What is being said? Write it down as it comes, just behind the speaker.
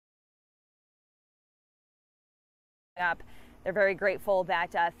up. They're very grateful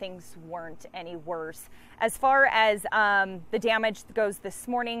that things weren't any worse. As far as the damage goes this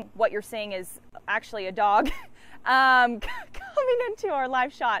morning, what you're seeing is actually a dog coming into our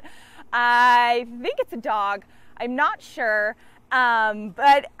live shot. I think it's a dog. I'm not sure.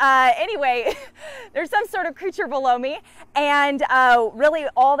 Anyway, there's some sort of creature below me, and really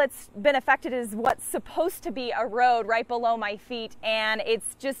all that's been affected is what's supposed to be a road right below my feet, and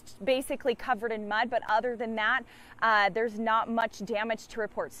it's just basically covered in mud. But other than that, there's not much damage to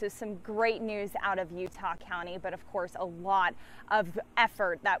report. So some great news out of Utah County, but of course a lot of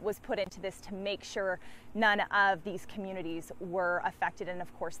effort that was put into this to make sure none of these communities were affected, and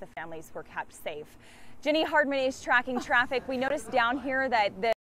of course the families were kept safe. Jenny Hardman is tracking traffic. We noticed down here that the